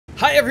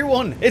Hi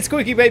everyone, it's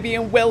QuickyBaby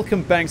and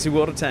welcome back to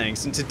World of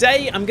Tanks, and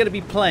today I'm going to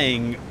be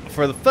playing,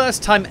 for the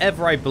first time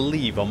ever I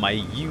believe on my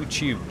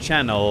YouTube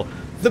channel,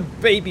 the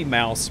Baby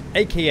Mouse,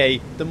 aka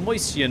the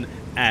Mäuschen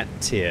at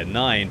tier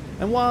 9.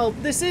 And while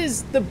this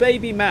is the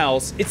Baby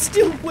Mouse, it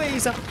still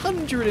weighs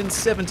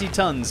 170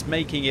 tons,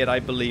 making it, I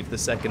believe, the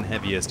second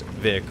heaviest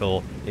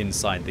vehicle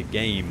inside the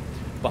game,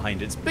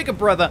 behind its bigger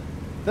brother,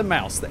 the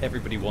Mouse that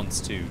everybody wants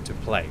to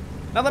play.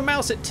 Now the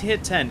Mouse at tier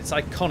 10, it's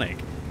iconic.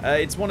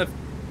 It's one of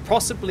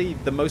possibly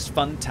the most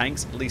fun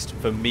tanks, at least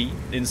for me,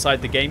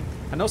 inside the game.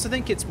 And I also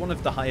think it's one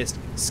of the highest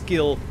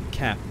skill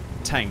cap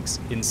tanks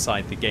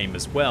inside the game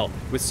as well,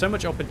 with so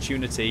much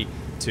opportunity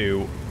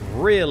to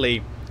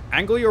really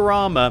angle your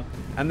armor,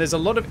 and there's a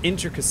lot of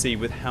intricacy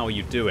with how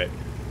you do it.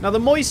 Now the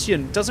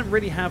Mäuschen doesn't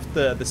really have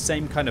the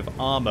same kind of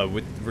armor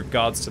with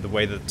regards to the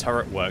way the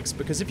turret works,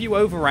 because if you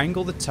over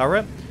angle the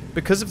turret,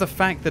 because of the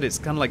fact that it's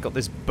kind of like got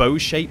this bow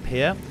shape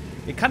here,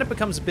 it kind of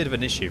becomes a bit of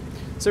an issue.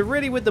 So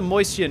really with the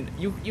Mäuschen,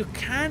 you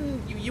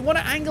want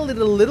to angle it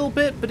a little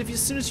bit, but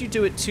as soon as you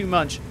do it too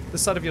much, the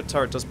side of your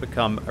turret does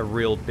become a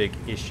real big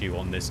issue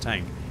on this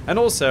tank. And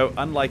also,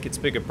 unlike its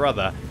bigger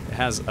brother, it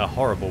has a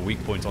horrible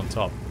weak point on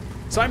top.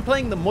 So I'm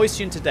playing the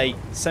Mäuschen today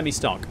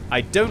semi-stock.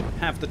 I don't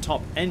have the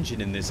top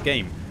engine in this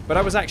game, but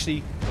I was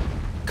actually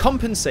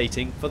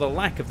compensating for the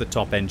lack of the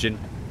top engine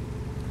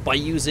by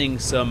using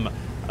some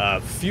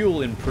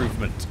fuel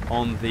improvement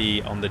on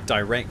the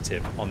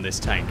directive on this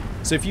tank.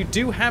 So if you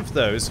do have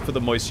those for the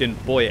Mäuschen,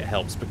 boy, it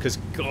helps, because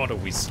God, are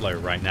we slow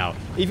right now.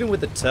 Even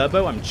with the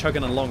turbo, I'm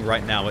chugging along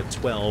right now at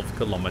 12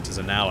 kilometers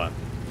an hour.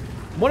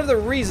 One of the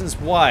reasons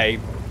why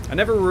I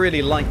never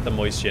really liked the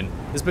Mäuschen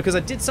is because I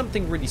did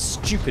something really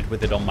stupid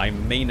with it on my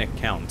main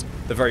account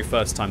the very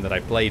first time that I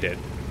played it.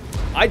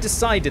 I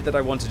decided that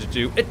I wanted to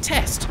do a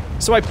test,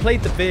 so I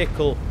played the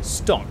vehicle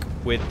stock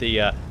with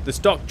the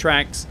stock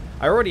tracks.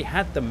 I already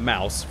had the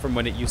Mouse from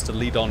when it used to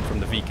lead on from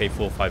the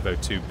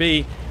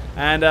VK4502B,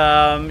 and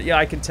yeah,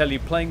 I can tell you,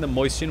 playing the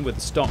Mäuschen with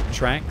the stock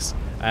tracks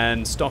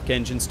and stock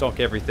engine,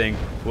 stock everything,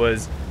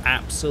 was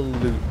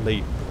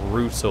absolutely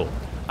brutal.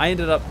 I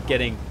ended up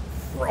getting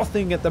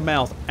frothing at the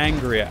mouth,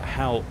 angry at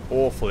how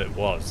awful it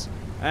was.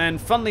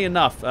 And funnily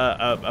enough,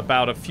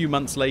 about a few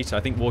months later, I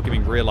think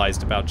Wargaming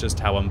realized about just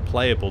how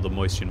unplayable the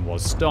Mäuschen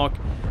was stock,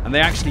 and they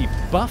actually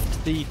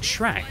buffed the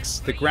tracks,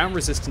 the ground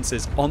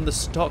resistances on the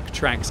stock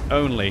tracks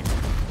only,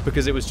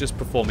 because it was just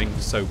performing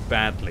so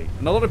badly.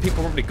 And a lot of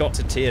people probably got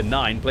to tier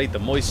 9, played the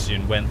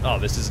Mäuschen, went, oh,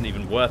 this isn't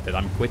even worth it,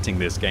 I'm quitting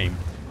this game.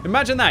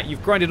 Imagine that,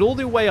 you've grinded all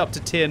the way up to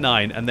tier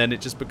 9, and then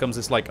it just becomes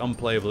this like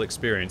unplayable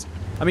experience.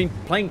 I mean,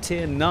 playing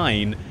tier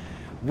 9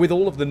 with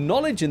all of the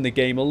knowledge in the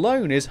game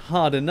alone is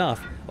hard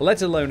enough,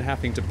 let alone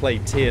having to play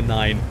tier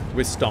 9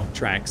 with stock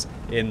tracks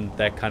in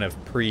their kind of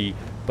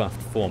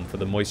pre-buffed form for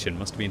the Mäuschen.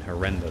 Must have been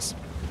horrendous.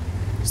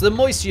 So the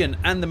Mäuschen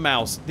and the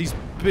Mouse, these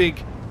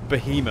big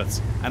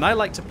behemoths, and I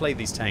like to play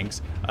these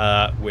tanks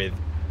with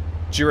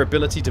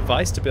durability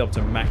device to be able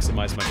to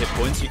maximize my hit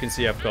points. You can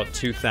see I've got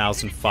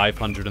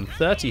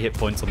 2,530 hit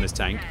points on this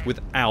tank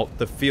without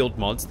the field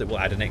mods that will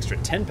add an extra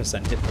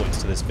 10% hit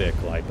points to this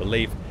vehicle, I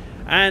believe.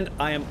 And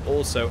I am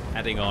also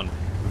adding on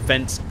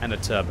vents and a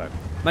turbo.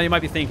 Now you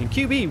might be thinking,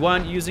 QB, why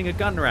aren't you using a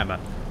gun rammer?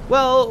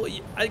 Well,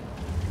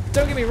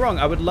 don't get me wrong,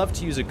 I would love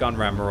to use a gun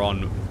rammer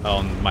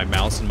on my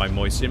Mouse and my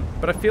Mäuschen,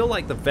 but I feel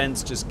like the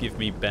vents just give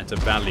me better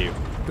value,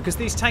 because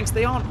these tanks,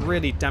 they aren't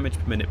really damage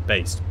per minute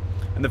based.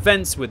 And the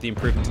vents, with the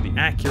improvement to the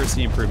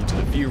accuracy, improvement to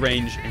the view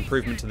range,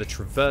 improvement to the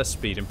traverse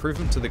speed,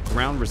 improvement to the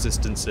ground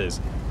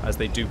resistances, as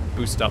they do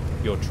boost up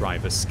your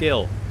driver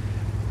skill,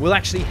 will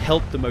actually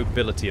help the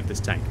mobility of this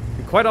tank.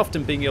 And quite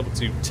often being able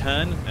to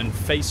turn and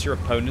face your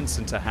opponents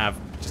and to have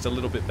just a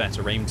little bit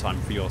better aim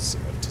time for your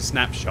to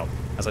snapshot,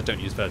 as I don't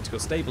use vertical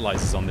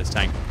stabilizers on this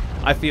tank,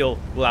 I feel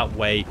will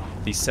outweigh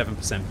the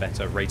 7%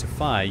 better rate of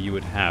fire you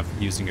would have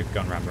using a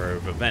gun rammer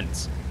over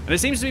vents. And it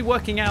seems to be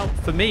working out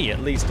for me,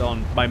 at least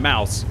on my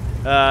Mouse,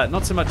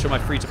 not so much on my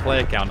free-to-play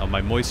account on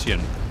my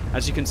Mäuschen.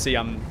 As you can see,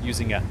 I'm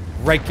using a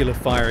regular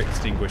fire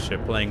extinguisher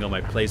playing on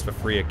my Plays for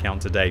Free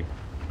account today.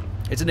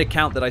 It's an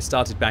account that I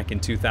started back in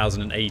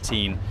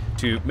 2018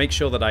 to make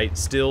sure that I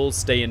still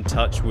stay in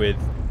touch with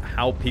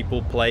how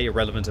people play,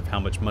 irrelevant of how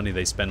much money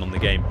they spend on the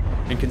game.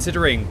 And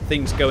considering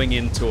things going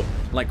into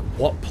like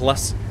What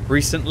Plus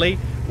recently,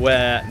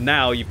 where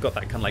now you've got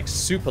that kind of like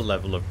super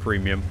level of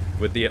premium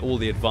with all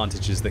the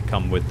advantages that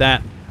come with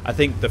that, I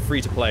think the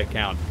free-to-play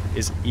account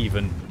is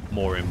even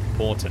more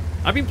important.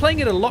 I've been playing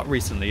it a lot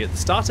recently. At the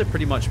start of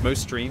pretty much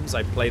most streams,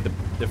 I play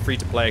the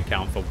free-to-play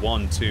account for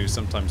 1, 2,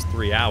 sometimes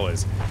 3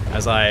 hours,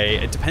 as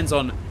it depends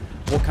on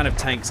what kind of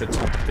tanks are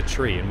top of the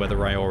tree and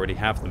whether I already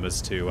have them,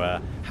 as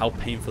to how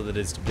painful it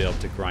is to be able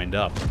to grind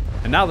up.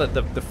 And now that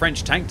the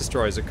French tank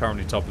destroyers are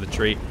currently top of the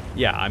tree,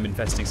 yeah, I'm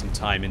investing some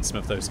time in some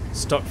of those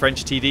stock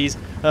French TDs,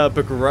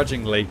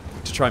 begrudgingly,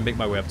 to try and make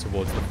my way up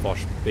towards the Foch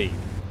B.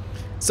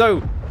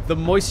 So the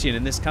Mäuschen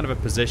in this kind of a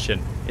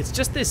position, it's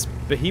just this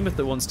behemoth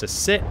that wants to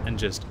sit and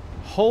just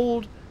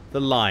hold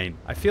the line.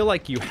 I feel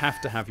like you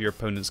have to have your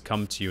opponents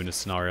come to you in a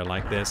scenario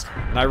like this,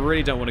 and I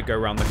really don't want to go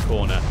around the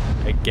corner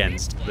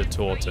against the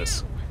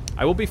Tortoise.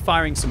 I will be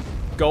firing some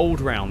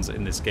gold rounds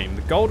in this game.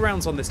 The gold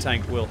rounds on this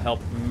tank will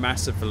help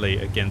massively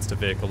against a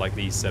vehicle like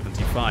the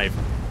E75.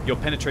 Your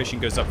penetration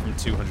goes up from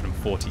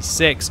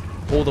 246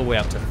 all the way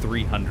up to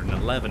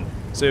 311.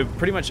 So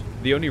pretty much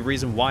the only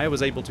reason why I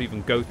was able to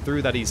even go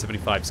through that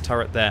E75's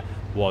turret there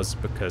was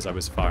because I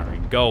was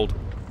firing gold.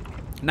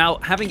 Now,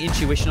 having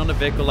intuition on a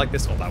vehicle like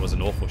this, oh, that was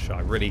an awful shot.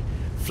 I really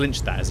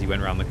flinched that as he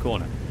went around the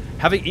corner.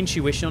 Having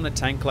intuition on a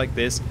tank like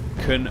this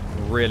can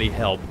really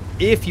help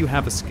if you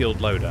have a skilled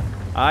loader.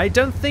 I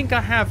don't think I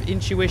have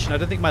intuition. I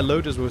don't think my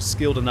loaders were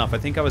skilled enough. I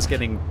think I was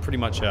getting pretty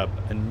much a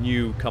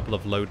new couple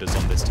of loaders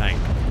on this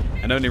tank.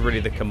 And only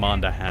really the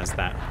commander has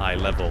that high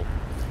level.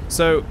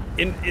 So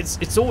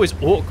it's always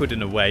awkward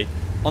in a way.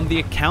 On the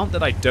account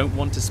that I don't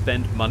want to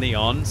spend money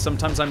on,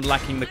 sometimes I'm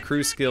lacking the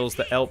crew skills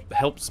that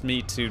helps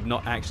me to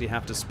not actually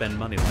have to spend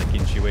money like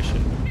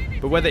intuition.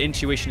 But whether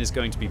intuition is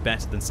going to be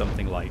better than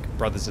something like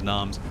Brothers in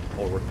Arms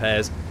or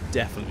repairs,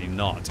 definitely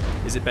not.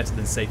 Is it better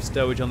than safe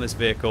stowage on this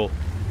vehicle?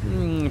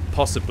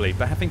 Possibly,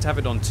 but having to have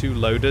it on 2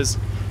 loaders,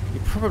 you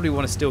probably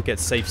want to still get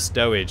safe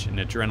stowage and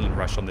adrenaline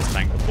rush on this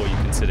tank before you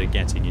consider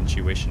getting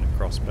intuition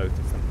across both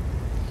of them.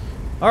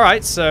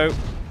 Alright, so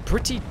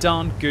pretty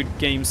darn good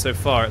game so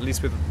far, at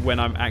least with when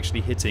I'm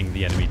actually hitting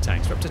the enemy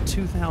tanks. We're up to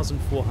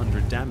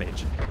 2,400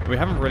 damage. We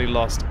haven't really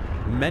lost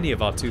many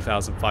of our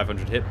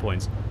 2,500 hit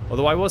points,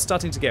 although I was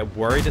starting to get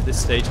worried at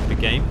this stage of the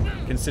game,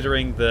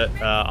 considering that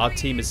our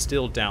team is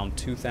still down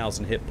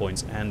 2,000 hit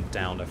points and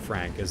down a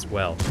frag as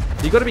well.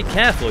 You've got to be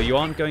careful. You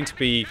aren't going to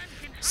be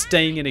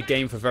staying in a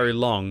game for very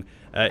long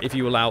if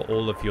you allow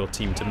all of your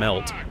team to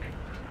melt.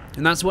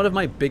 And that's one of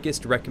my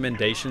biggest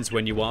recommendations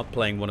when you are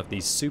playing one of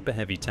these super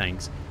heavy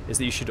tanks, is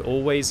that you should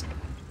always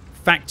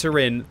factor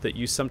in that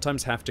you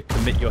sometimes have to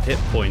commit your hit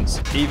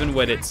points, even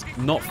when it's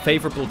not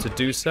favorable to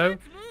do so,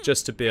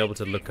 just to be able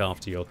to look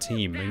after your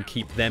team and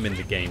keep them in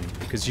the game,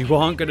 because you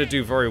aren't going to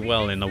do very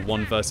well in a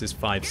 1 versus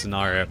 5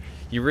 scenario.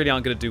 You really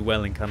aren't going to do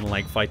well in kind of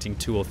like fighting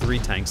 2 or 3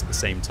 tanks at the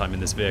same time in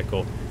this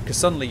vehicle, because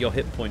suddenly your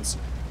hit points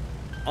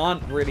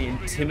aren't really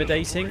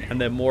intimidating and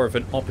they're more of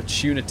an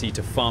opportunity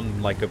to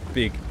farm like a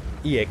big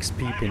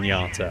EXP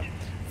pinata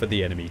for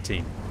the enemy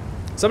team.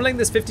 So I'm letting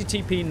this 50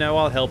 TP know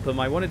I'll help him.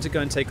 I wanted to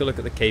go and take a look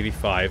at the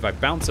KV-5. I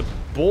bounce a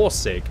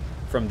Borsig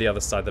from the other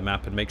side of the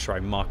map and make sure I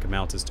mark them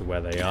out as to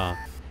where they are.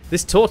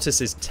 This Tortoise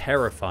is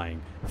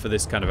terrifying for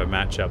this kind of a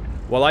matchup.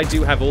 While I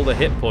do have all the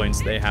hit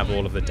points, they have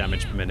all of the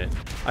damage per minute.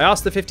 I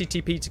asked the 50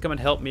 TP to come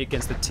and help me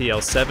against the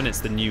TL-7. It's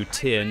the new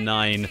Tier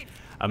 9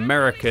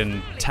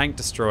 American tank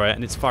destroyer,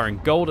 and it's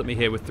firing gold at me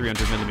here with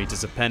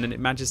 300mm of pen, and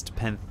it manages to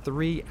pen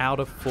 3 out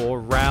of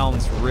 4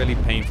 rounds. Really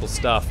painful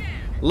stuff.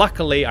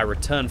 Luckily, I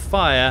return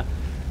fire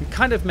and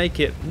kind of make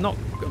it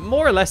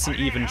more or less an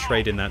even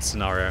trade in that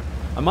scenario.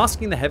 I'm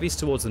asking the heavies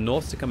towards the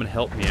north to come and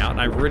help me out,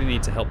 and I really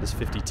need to help this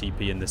 50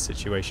 TP in this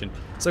situation.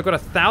 So I've got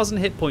 1,000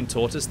 hit point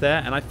Tortoise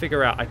there, and I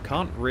figure out I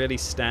can't really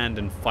stand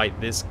and fight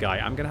this guy.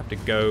 I'm going to have to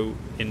go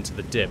into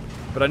the dip.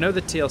 But I know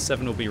the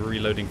TL-7 will be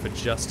reloading for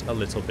just a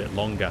little bit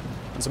longer.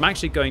 And so I'm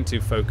actually going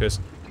to focus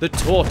the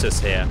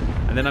Tortoise here,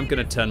 and then I'm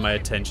going to turn my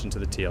attention to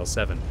the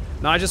TL-7.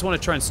 Now I just want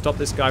to try and stop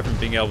this guy from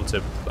being able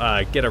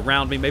to get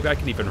around me. Maybe I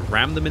can even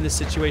ram them in this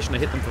situation. I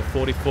hit them for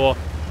 44.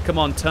 Come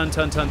on, turn.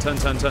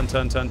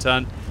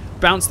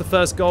 Bounce the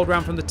first gold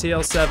round from the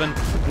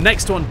TL-7.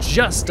 Next one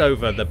just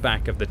over the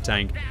back of the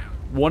tank.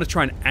 Want to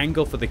try and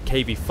angle for the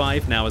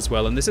KV-5 now as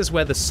well, and this is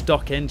where the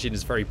stock engine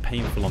is very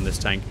painful on this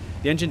tank.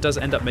 The engine does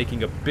end up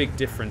making a big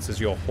difference as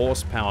your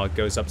horsepower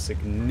goes up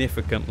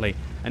significantly,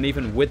 and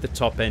even with the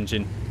top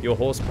engine, your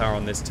horsepower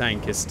on this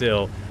tank is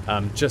still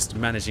just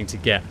managing to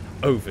get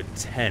over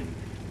 10,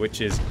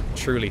 which is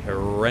truly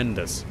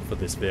horrendous for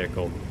this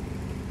vehicle.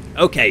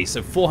 Okay,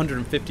 so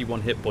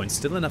 451 hit points,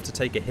 still enough to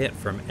take a hit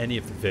from any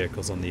of the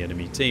vehicles on the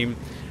enemy team.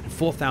 And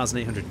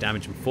 4,800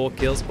 damage and 4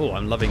 kills. Oh,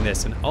 I'm loving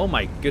this. And oh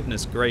my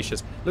goodness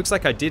gracious. Looks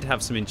like I did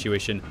have some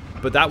intuition,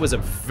 but that was a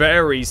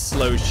very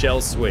slow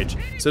shell switch.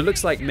 So it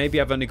looks like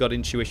maybe I've only got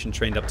intuition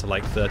trained up to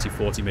like 30,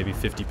 40, maybe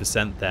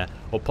 50% there.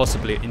 Or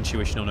possibly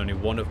intuition on only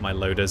one of my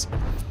loaders.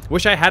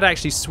 Wish I had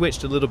actually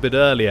switched a little bit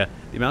earlier.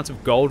 The amount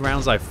of gold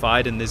rounds I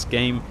fired in this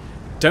game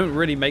don't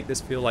really make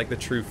this feel like the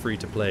true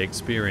free-to-play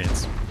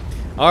experience.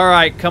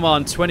 Alright, come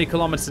on, 20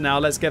 kilometers an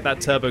hour, let's get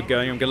that turbo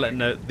going. I'm going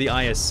to let the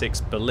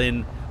IS-6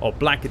 Berlin, or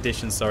Black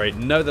Edition, sorry,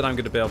 know that I'm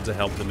going to be able to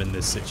help them in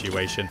this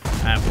situation.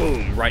 And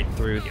boom, right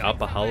through the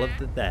upper hull of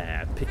the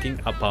there, picking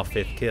up our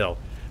 5th kill.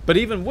 But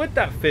even with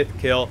that 5th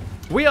kill,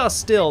 we are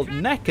still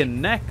neck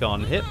and neck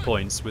on hit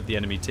points with the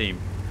enemy team.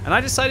 And I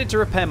decided to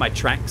repair my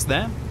tracks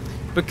there,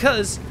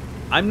 because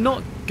I'm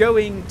not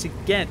going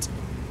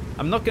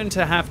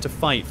to have to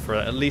fight for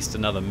at least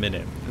another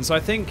minute. And so I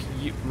think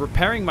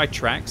repairing my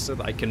tracks so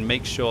that I can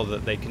make sure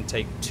that they can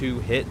take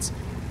 2 hits,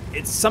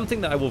 it's something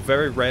that I will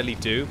very rarely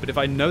do, but if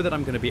I know that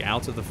I'm going to be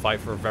out of the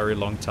fight for a very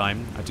long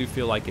time, I do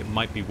feel like it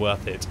might be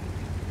worth it.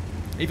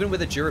 Even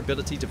with a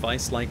durability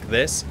device like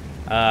this,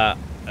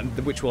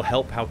 which will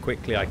help how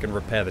quickly I can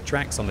repair the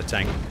tracks on the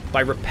tank.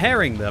 By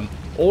repairing them,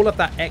 all of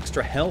that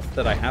extra health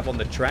that I have on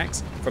the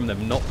tracks, from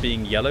them not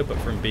being yellow but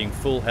from being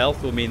full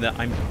health, will mean that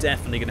I'm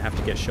definitely going to have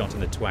to get shot in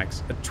the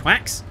twacks.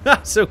 Twacks?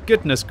 So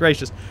goodness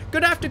gracious.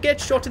 Gonna have to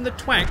get shot in the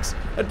twacks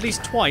at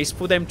least twice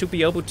for them to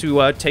be able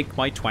to take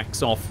my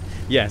twacks off.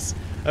 Yes.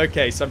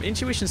 Okay, so I'm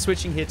intuition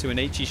switching here to an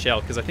HE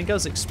shell because I think I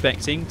was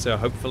expecting to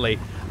hopefully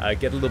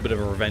get a little bit of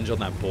a revenge on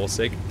that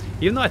Borsig,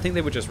 even though I think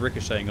they were just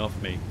ricocheting off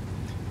me.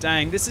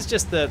 Dang, this is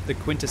just the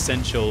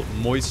quintessential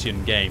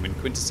Mäuschen game and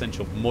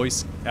quintessential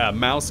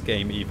mouse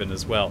game even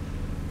as well.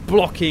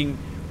 Blocking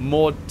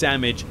more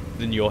damage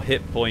than your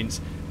hit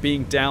points,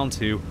 being down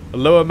to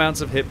low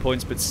amounts of hit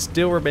points but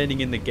still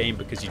remaining in the game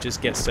because you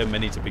just get so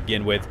many to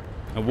begin with.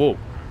 And whoa,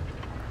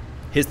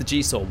 here's the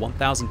G-Saw,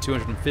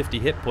 1,250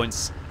 hit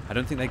points. I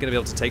don't think they're going to be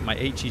able to take my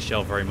HE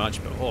shell very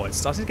much, but oh, it's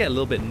starting to get a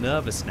little bit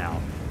nervous now.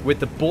 With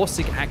the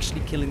Borsig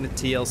actually killing the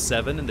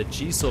TL7 and the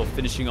G-Saw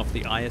finishing off the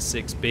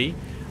IS-6B,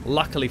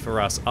 luckily for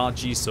us, our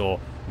G-Saw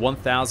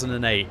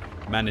 1008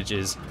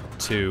 manages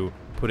to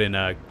put in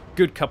a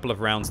good couple of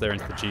rounds there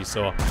into the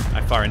G-Saw.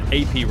 I fire an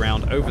AP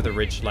round over the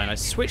ridgeline. I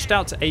switched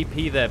out to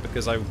AP there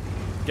because I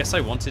guess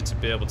I wanted to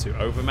be able to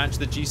overmatch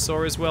the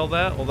G-Saw as well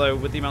there, although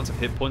with the amount of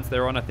hit points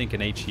they're on, I think an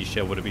HE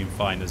shell would have been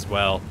fine as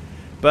well.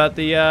 But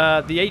the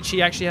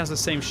HE actually has the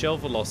same shell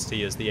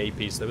velocity as the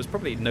AP, so there was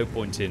probably no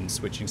point in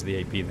switching to the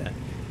AP there.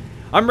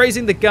 I'm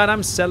raising the gun,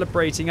 I'm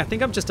celebrating. I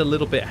think I'm just a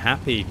little bit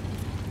happy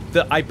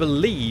that I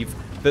believe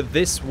that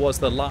this was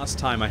the last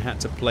time I had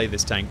to play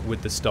this tank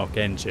with the stock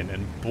engine,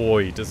 and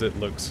boy, does it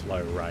look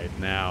slow right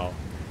now.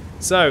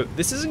 So,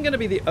 this isn't going to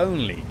be the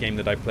only game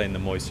that I play in the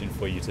Mäuschen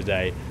for you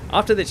today.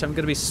 After this, I'm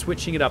going to be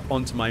switching it up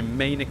onto my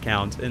main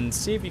account and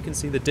see if you can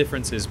see the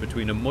differences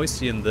between a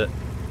Mäuschen that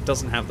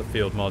doesn't have the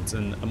field mods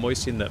and a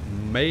Mäuschen that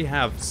may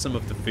have some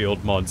of the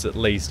field mods at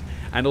least,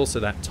 and also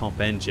that top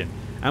engine,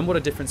 and what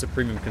a difference a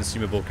premium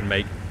consumable can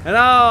make. And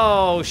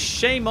oh,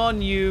 shame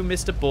on you,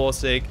 Mr.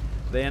 Borsig.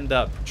 They end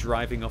up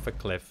driving off a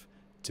cliff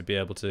to be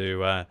able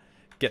to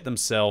get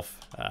themselves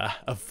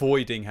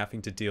avoiding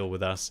having to deal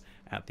with us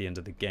at the end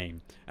of the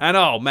game. And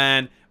oh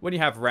man, when you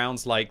have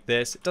rounds like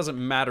this, it doesn't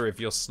matter if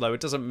you're slow, it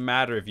doesn't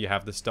matter if you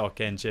have the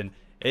stock engine,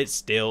 it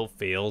still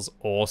feels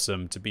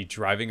awesome to be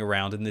driving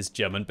around in this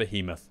German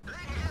behemoth.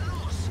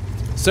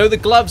 So the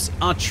gloves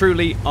are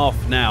truly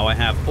off now. I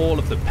have all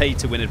of the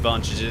pay-to-win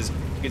advantages.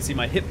 You can see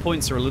my hit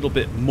points are a little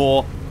bit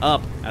more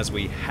up as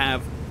we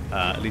have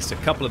at least a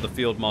couple of the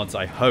field mods,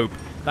 I hope.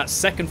 That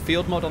second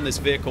field mod on this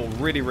vehicle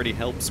really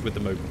helps with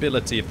the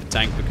mobility of the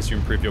tank because you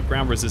improve your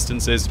ground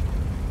resistances.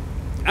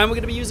 And we're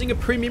going to be using a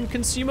premium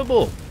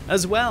consumable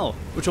as well,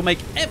 which will make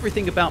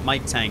everything about my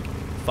tank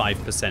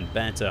 5%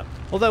 better.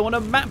 Although on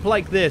a map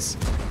like this,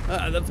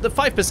 the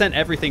 5%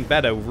 everything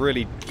better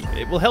really,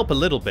 it will help a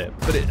little bit.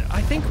 But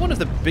I think one of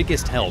the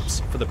biggest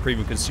helps for the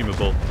premium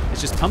consumable is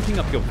just pumping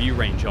up your view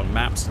range on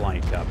maps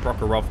like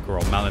Prokhorovka or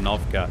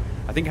Malinovka.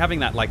 I think having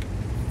that like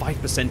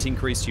 5%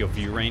 increase to your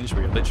view range,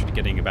 where you're literally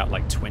getting about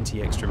like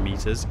 20 extra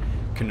meters,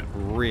 can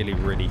really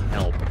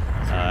help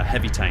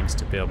heavy tanks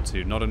to be able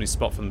to not only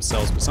spot for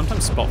themselves, but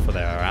sometimes spot for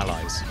their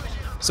allies.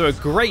 So a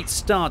great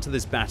start to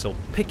this battle,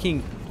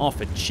 picking off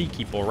a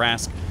cheeky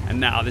Borask, and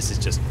now this is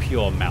just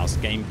pure mouse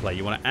gameplay.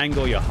 You want to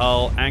angle your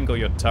hull, angle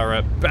your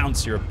turret,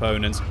 bounce your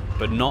opponents,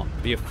 but not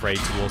be afraid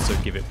to also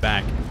give it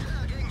back.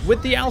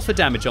 With the alpha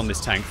damage on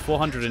this tank,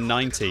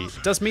 490,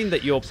 it does mean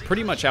that you're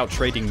pretty much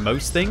out-trading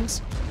most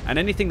things, and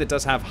anything that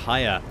does have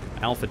higher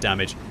alpha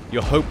damage, you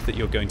hope that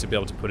you're going to be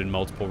able to put in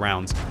multiple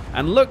rounds.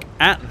 And look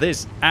at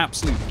this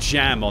absolute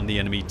jam on the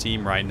enemy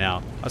team right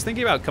now. I was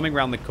thinking about coming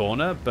around the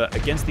corner, but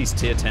against these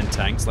tier 10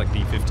 tanks like the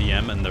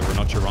 50M and the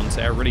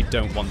Rinoceronte, I really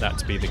don't want that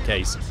to be the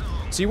case.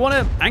 So you want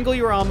to angle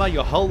your armor,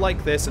 your hull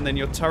like this, and then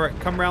your turret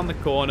come around the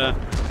corner,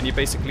 and you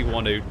basically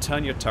want to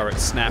turn your turret,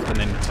 snap, and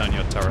then turn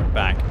your turret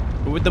back.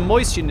 But with the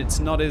Mäuschen, it's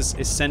not as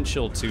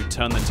essential to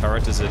turn the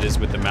turret as it is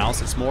with the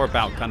mouse. It's more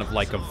about kind of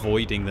like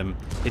avoiding them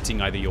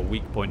hitting either your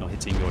weak point or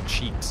hitting your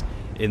cheeks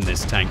in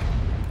this tank.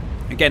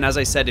 Again, as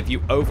I said, if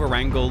you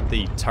over-angle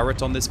the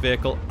turret on this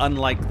vehicle,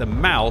 unlike the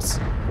mouse,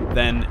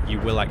 then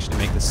you will actually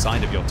make the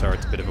side of your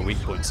turret a bit of a weak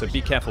point. So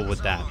be careful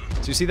with that.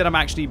 So you see that I'm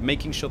actually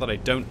making sure that I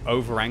don't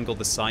over-angle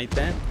the side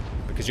there,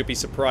 because you'll be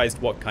surprised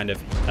what kind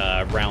of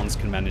rounds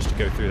can manage to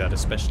go through that,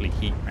 especially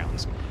heat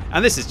rounds.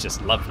 And this is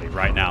just lovely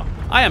right now.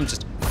 I am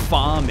just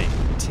farming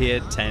tier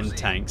 10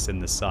 tanks in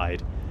the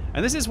side.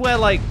 And this is where,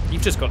 like,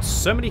 you've just got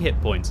so many hit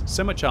points,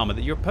 so much armor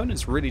that your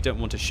opponents really don't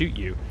want to shoot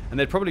you, and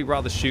they'd probably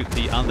rather shoot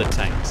the other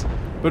tanks.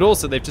 But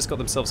also, they've just got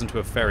themselves into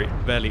a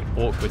fairly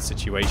awkward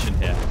situation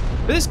here.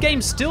 But this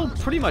game's still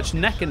pretty much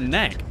neck and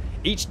neck.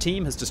 Each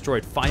team has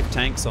destroyed 5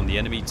 tanks on the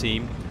enemy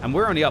team, and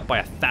we're only up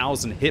by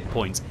 1,000 hit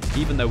points,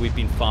 even though we've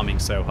been farming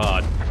so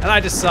hard. And I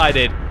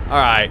decided,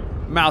 alright,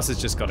 mouse has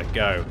just got to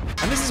go.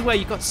 And this is where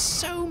you've got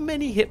so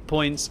many hit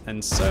points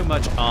and so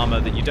much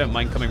armor that you don't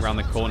mind coming around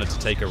the corner to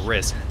take a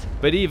risk.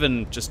 But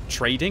even just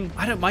trading,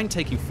 I don't mind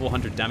taking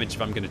 400 damage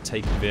if I'm going to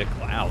take a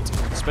vehicle out,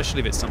 especially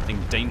if it's something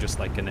dangerous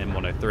like an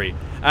M103.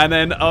 And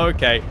then,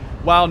 okay,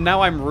 well,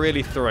 now I'm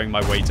really throwing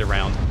my weight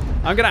around.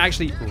 I'm going to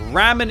actually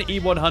ram an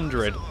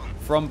E100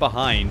 from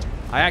behind.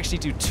 I actually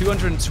do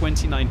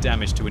 229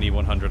 damage to an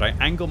E100. I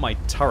angle my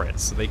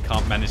turrets so they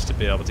can't manage to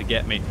be able to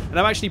get me. And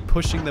I'm actually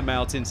pushing them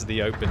out into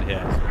the open here.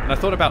 And I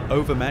thought about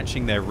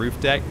overmatching their roof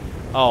deck.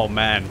 Oh,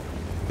 man.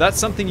 That's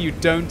something you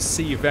don't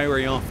see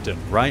very often,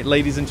 right,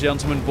 ladies and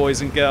gentlemen, boys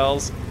and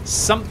girls?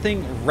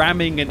 Something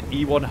ramming an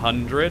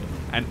E100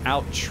 and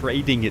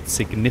out-trading it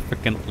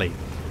significantly.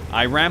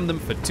 I ram them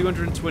for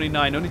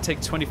 229, only take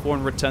 24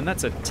 in return.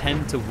 That's a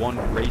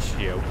 10-to-1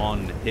 ratio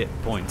on hit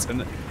points.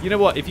 And you know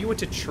what? If you were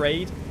to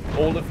trade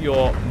all of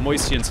your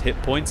Mäuschen's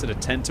hit points at a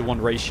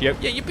 10-to-1 ratio,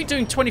 yeah, you'd be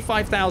doing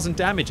 25,000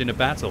 damage in a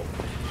battle.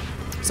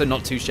 So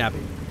not too shabby.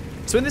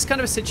 So in this kind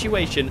of a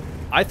situation,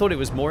 I thought it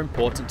was more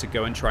important to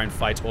go and try and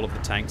fight all of the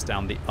tanks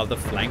down the other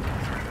flank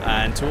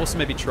and to also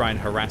maybe try and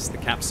harass the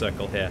cap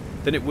circle here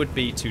than it would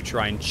be to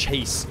try and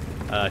chase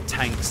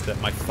tanks that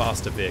my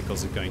faster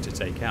vehicles are going to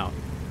take out.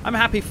 I'm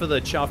happy for the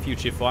Char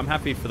Future 4, I'm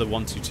happy for the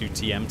 122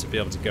 TM to be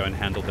able to go and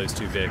handle those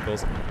two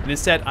vehicles. And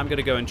instead, I'm going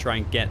to go and try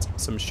and get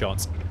some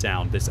shots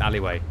down this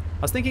alleyway.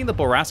 I was thinking the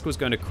Borask was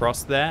going to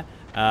cross there.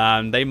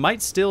 They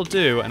might still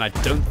do, and I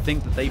don't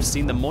think that they've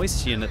seen the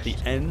Mäuschen at the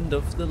end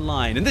of the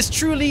line. And this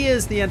truly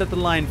is the end of the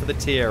line for the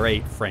Tier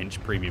 8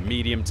 French Premium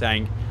Medium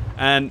tank.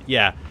 And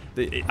yeah,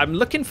 I'm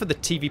looking for the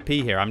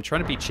TVP here. I'm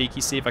trying to be cheeky,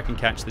 see if I can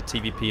catch the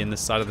TVP in the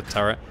side of the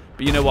turret.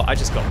 But you know what? I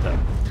just got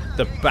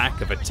the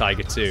back of a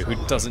Tiger II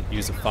who doesn't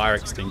use a fire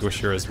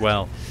extinguisher as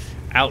well.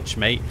 Ouch,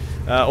 mate.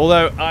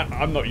 Although,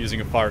 I'm not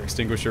using a fire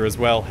extinguisher as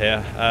well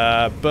here.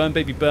 Burn,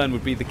 baby, burn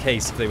would be the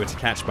case if they were to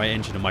catch my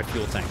engine and my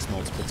fuel tanks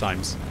multiple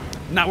times.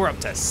 Now we're up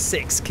to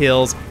 6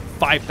 kills,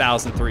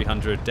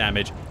 5,300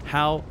 damage.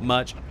 How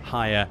much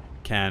higher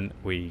can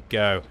we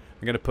go?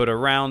 I'm going to put a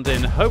round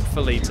in,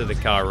 hopefully to the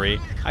Kari.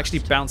 Actually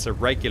bounce a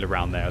regular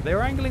round there. They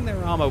were angling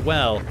their armor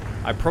well.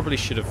 I probably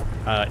should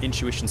have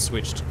intuition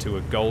switched to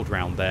a gold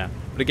round there.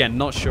 But again,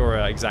 not sure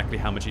exactly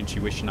how much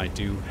intuition I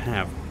do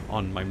have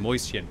on my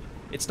Mäuschen.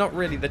 It's not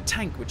really the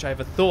tank which I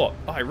ever thought,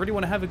 oh, I really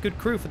want to have a good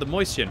crew for the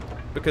Mäuschen,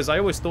 because I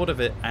always thought of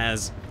it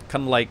as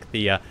kind of like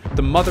the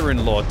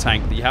mother-in-law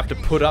tank that you have to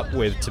put up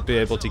with to be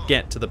able to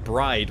get to the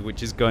bride,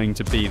 which is going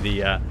to be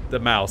the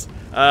MAUS.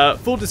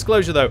 Full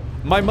disclosure though,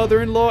 my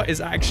mother-in-law is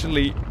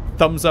actually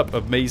thumbs up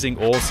amazing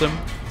awesome,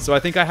 so I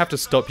think I have to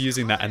stop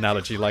using that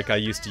analogy like I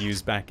used to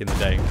use back in the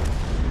day.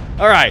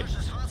 Alright,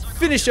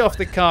 finish off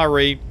the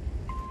Kari.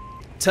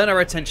 Turn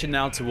our attention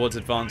now towards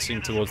advancing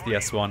towards the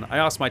S1. I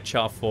asked my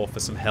Char 4 for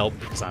some help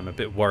because I'm a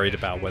bit worried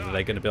about whether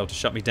they're going to be able to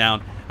shut me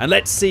down. And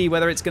let's see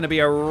whether it's going to be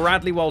a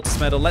Radley Walters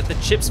medal. Let the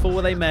chips fall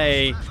where they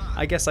may.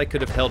 I guess I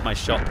could have held my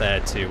shot there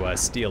to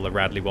steal the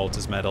Radley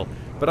Walters medal.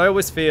 But I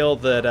always feel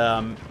that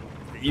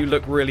you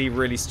look really,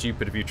 really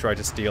stupid if you try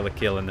to steal a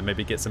kill and then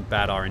maybe get some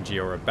bad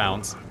RNG or a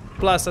bounce.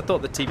 Plus, I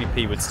thought the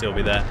TVP would still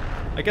be there.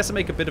 I guess I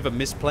make a bit of a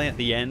misplay at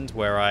the end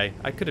where I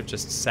could have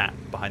just sat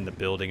behind the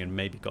building and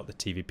maybe got the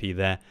TVP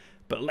there.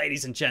 But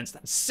ladies and gents,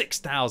 that's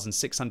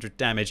 6,600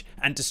 damage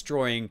and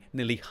destroying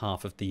nearly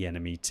half of the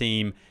enemy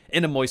team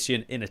in a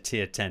Mäuschen in a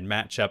tier 10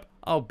 matchup,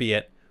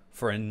 albeit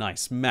for a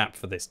nice map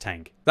for this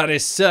tank. That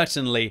is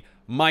certainly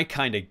my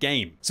kind of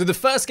game. So the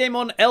first game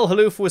on El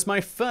Haluf was my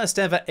first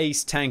ever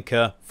ace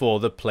tanker for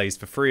the Plays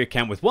for Free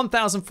account with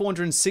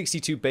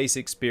 1,462 base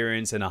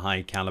experience and a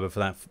high caliber for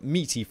that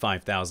meaty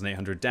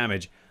 5,800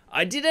 damage.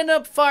 I did end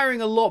up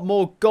firing a lot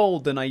more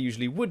gold than I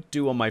usually would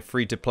do on my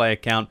free-to-play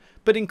account,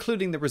 but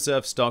including the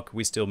reserve stock,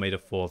 we still made a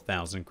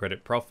 4,000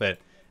 credit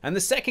profit. And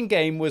the second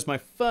game was my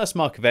first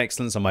mark of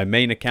excellence on my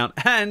main account,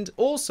 and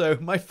also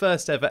my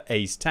first ever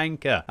ace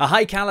tanker. A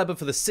high caliber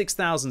for the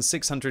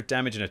 6,600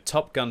 damage and a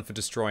top gun for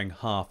destroying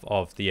half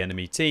of the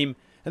enemy team.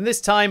 And this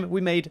time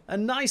we made a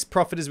nice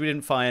profit as we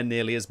didn't fire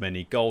nearly as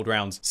many gold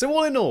rounds. So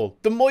all in all,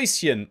 the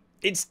Mäuschen,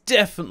 it's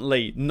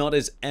definitely not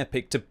as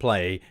epic to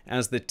play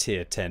as the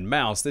tier 10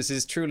 MAUS. This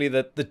is truly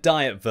the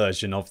diet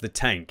version of the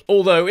tank.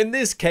 Although in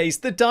this case,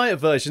 the diet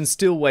version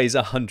still weighs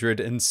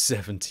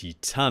 170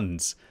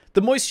 tons.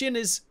 The Mäuschen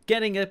is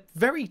getting a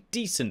very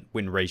decent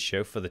win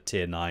ratio for the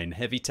tier 9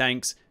 heavy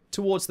tanks,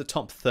 towards the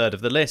top third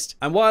of the list.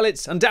 And while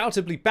it's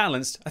undoubtedly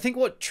balanced, I think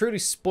what truly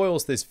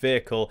spoils this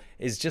vehicle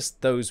is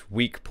just those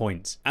weak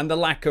points and the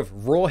lack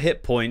of raw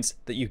hit points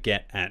that you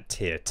get at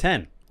tier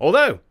 10.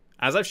 Although,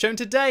 as I've shown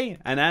today,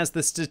 and as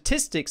the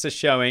statistics are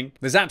showing,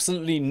 there's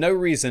absolutely no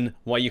reason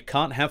why you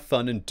can't have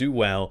fun and do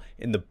well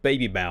in the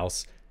baby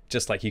MAUS,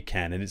 just like you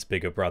can in its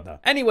bigger brother.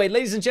 Anyway,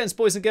 ladies and gents,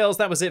 boys and girls,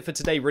 that was it for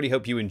today. Really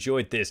hope you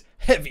enjoyed this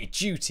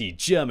heavy-duty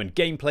German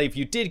gameplay. If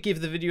you did,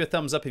 give the video a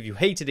thumbs up. If you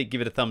hated it,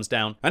 give it a thumbs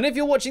down. And if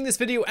you're watching this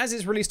video as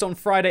it's released on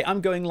Friday, I'm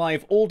going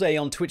live all day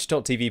on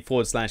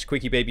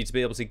twitch.tv/QuickyBaby to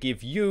be able to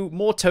give you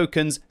more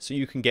tokens so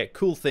you can get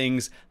cool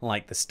things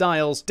like the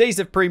styles, days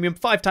of premium,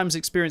 5x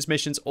experience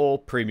missions, or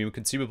premium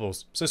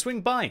consumables. So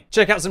swing by,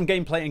 check out some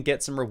gameplay and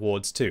get some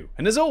rewards too.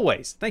 And as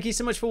always, thank you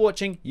so much for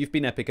watching. You've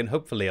been epic and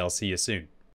hopefully I'll see you soon.